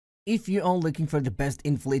If you are looking for the best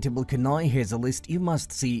inflatable canoe, here's a list you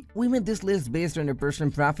must see. We made this list based on your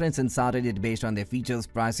personal preference and sorted it based on their features,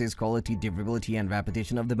 prices, quality, durability, and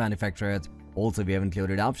reputation of the manufacturers. Also, we have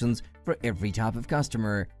included options for every type of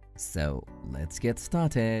customer. So, let's get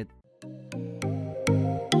started.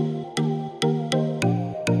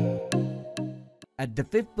 At the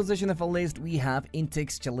 5th position of our list, we have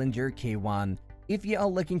Intex Challenger K1. If you are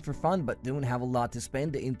looking for fun but don't have a lot to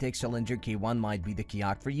spend, the Intex Challenger K1 might be the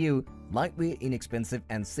kayak for you. Lightweight, inexpensive,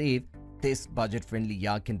 and safe, this budget-friendly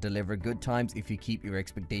yacht can deliver good times if you keep your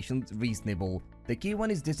expectations reasonable. The K1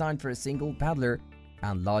 is designed for a single paddler,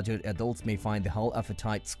 and larger adults may find the hull of a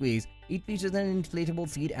tight squeeze. It features an inflatable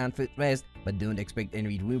seat and footrest, but don't expect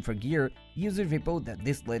any room for gear. Users report that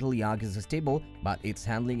this little yacht is stable, but its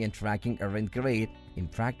handling and tracking aren't great. In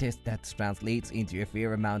practice, that translates into a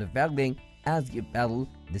fair amount of waggling as you paddle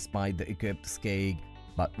despite the equipped skeg.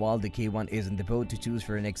 But while the K1 isn't the boat to choose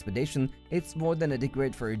for an expedition, it's more than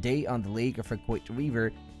adequate for a day on the lake or for a quiet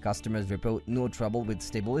river. Customers report no trouble with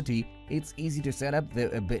stability. It's easy to set up, though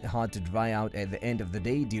a bit hard to dry out at the end of the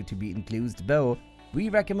day due to the enclosed bow. We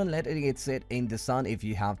recommend letting it sit in the sun if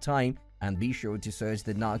you have time, and be sure to search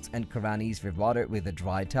the nooks and crannies for water with a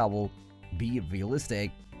dry towel. Be realistic.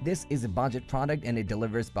 This is a budget product and it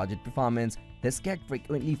delivers budget performance. The skeg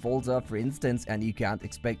frequently falls off, for instance, and you can't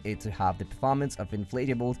expect it to have the performance of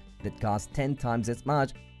inflatables that cost 10 times as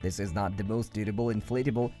much. This is not the most durable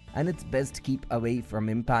inflatable, and it's best to keep away from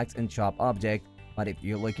impacts and sharp objects. But if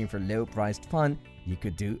you're looking for low-priced fun, you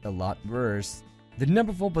could do a lot worse. The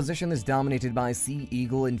number 4 position is dominated by Sea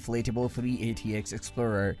Eagle Inflatable 380X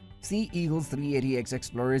Explorer. Sea Eagle's 380X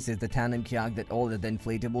Explorer is the tandem kayak that all other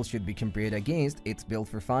inflatables should be compared against. It's built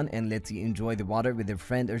for fun and lets you enjoy the water with a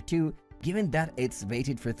friend or two. Given that it's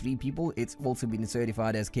rated for 3 people, it's also been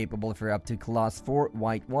certified as capable for up to Class 4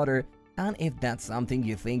 white water. And if that's something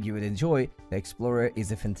you think you would enjoy, the Explorer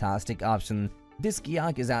is a fantastic option. This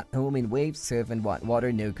kayak is at home in waves, surf and white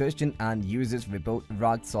water, no question, and users report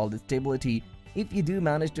rock-solid stability. If you do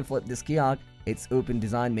manage to flip this kayak, its open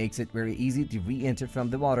design makes it very easy to re-enter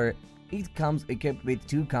from the water. It comes equipped with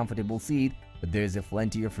 2 comfortable seats, but there's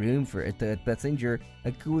plenty of room for a third passenger,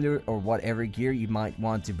 a cooler, or whatever gear you might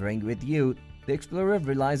want to bring with you. The Explorer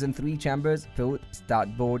relies on 3 chambers, port,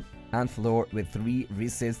 starboard, and floor with 3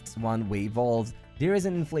 recessed one-way valves. There is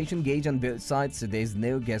an inflation gauge on both sides, so there's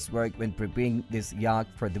no guesswork when preparing this yacht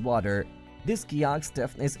for the water. This kayak's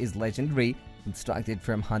toughness is legendary. Constructed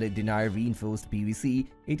from 100 denier reinforced PVC,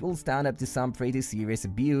 it will stand up to some pretty serious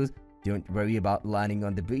abuse. Don't worry about landing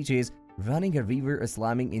on the beaches, running a river, or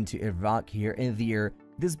slamming into a rock here and there.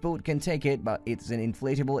 This boat can take it, but it's an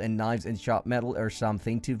inflatable and knives and sharp metal are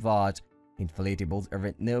something to watch. Inflatables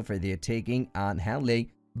aren't known for their taking and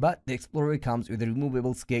handling, but the Explorer comes with a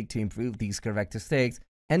removable skeg to improve these characteristics.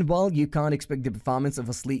 And while you can't expect the performance of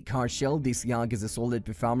a sleek hard shell, this yacht is a solid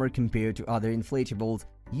performer compared to other inflatables.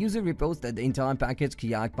 User reports that the entire package,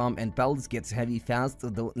 kayak pump and pedals, gets heavy fast, so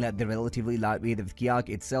don't let the relatively lightweight of the kayak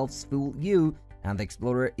itself fool you. And the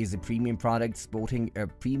Explorer is a premium product sporting a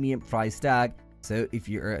premium price tag, so if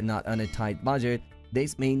you are not on a tight budget,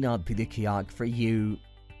 this may not be the kayak for you.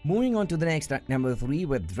 Moving on to the next at number 3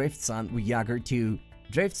 with Driftsun Voyager 2.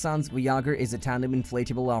 Driftsun's Voyager is a tandem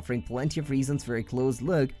inflatable offering plenty of reasons for a close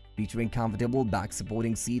look, featuring comfortable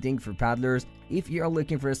back-supporting seating for paddlers. If you are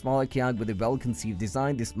looking for a smaller kayak with a well-conceived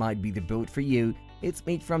design, this might be the boat for you. It's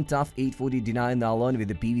made from tough 840 denier nylon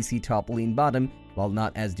with a PVC tarpaulin bottom. While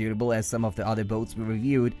not as durable as some of the other boats we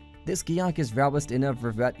reviewed, this kayak is robust enough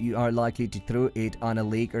for what you are likely to throw it on a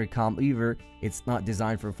lake or calm river. It's not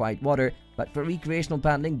designed for white water, but for recreational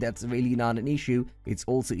paddling, that's really not an issue. It's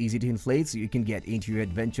also easy to inflate, so you can get into your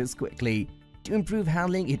adventures quickly. To improve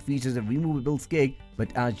handling, it features a removable skeg,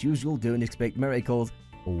 but as usual, don't expect miracles.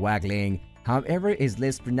 Waggling, however, is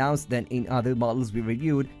less pronounced than in other models we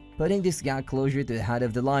reviewed, putting this yacht closer to the head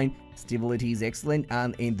of the line. Stability is excellent,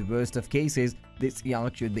 and in the worst of cases, this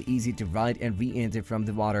yacht should be easy to ride and re-enter from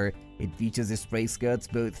the water. It features spray skirts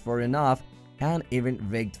both fore and aft, and even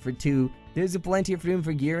rigged for 2. There's plenty of room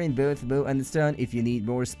for gear in both bow and stern if you need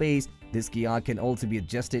more space. This kayak can also be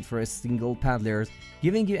adjusted for a single paddler,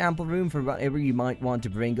 giving you ample room for whatever you might want to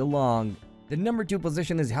bring along. The number 2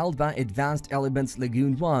 position is held by Advanced Elements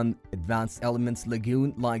Lagoon 1. Advanced Elements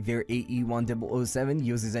Lagoon, like their AE1007,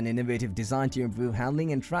 uses an innovative design to improve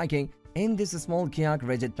handling and tracking. In this small kayak,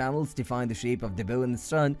 rigid panels define the shape of the bow and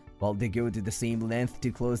stern, while they go to the same length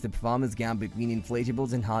to close the performance gap between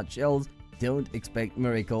inflatables and hard shells. Don't expect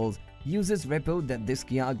miracles. Users report that this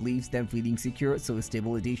kayak leaves them feeling secure, so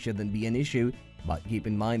stability shouldn't be an issue. But keep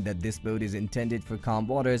in mind that this boat is intended for calm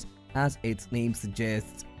waters, as its name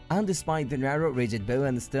suggests. And despite the narrow rigid bow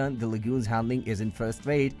and stern, the Lagoon's handling isn't first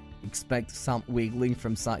rate. Expect some wiggling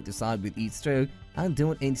from side to side with each stroke, and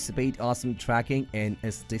don't anticipate awesome tracking in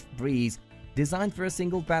a stiff breeze. Designed for a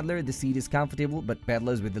single paddler, the seat is comfortable, but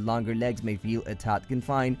paddlers with the longer legs may feel a tad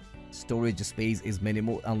confined. Storage space is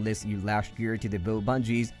minimal unless you lash gear to the bow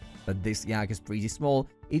bungees, but this yak is pretty small.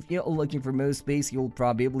 If you're looking for more space, you'll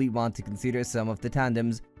probably want to consider some of the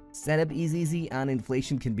tandems. Setup is easy and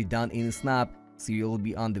inflation can be done in a snap, so you'll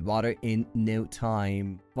be on the water in no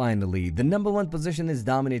time. Finally, the number 1 position is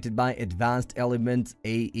dominated by Advanced Elements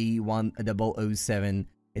AE1007.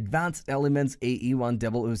 Advanced Elements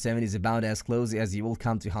AE1007 is about as close as you will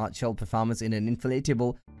come to hard shell performance in an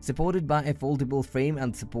inflatable, supported by a foldable frame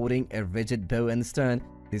and supporting a rigid bow and stern.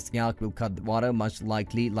 This yak will cut the water much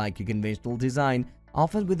likely like a conventional design.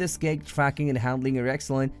 Often with the skeg, tracking and handling are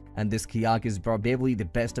excellent, and this kayak is probably the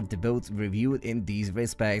best of the boats reviewed in these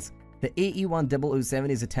respects. The AE1007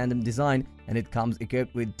 is a tandem design, and it comes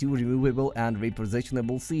equipped with 2 removable and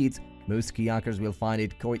repositionable seats. Most kayakers will find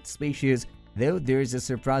it quite spacious, though there is a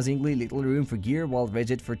surprisingly little room for gear. While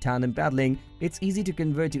rigid for tandem paddling, it's easy to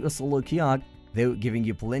convert to a solo kayak, though giving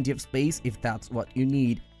you plenty of space if that's what you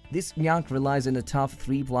need. This kayak relies on a tough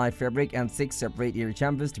 3-ply fabric and 6 separate air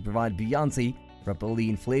chambers to provide buoyancy. Properly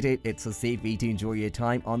inflated, it's a safe way to enjoy your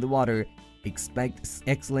time on the water. Expect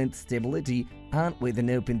excellent stability, and with an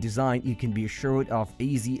open design, you can be assured of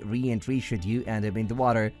easy re-entry should you end up in the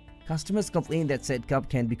water. Customers complain that setup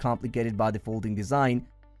can be complicated by the folding design.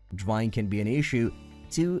 Drying can be an issue,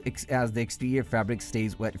 too, as the exterior fabric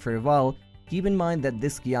stays wet for a while. Keep in mind that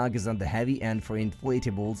this kayak is on the heavy end for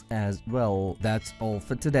inflatables as well. That's all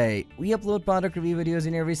for today. We upload product review videos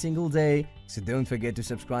in every single day, so don't forget to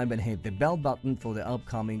subscribe and hit the bell button for the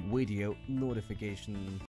upcoming video notification.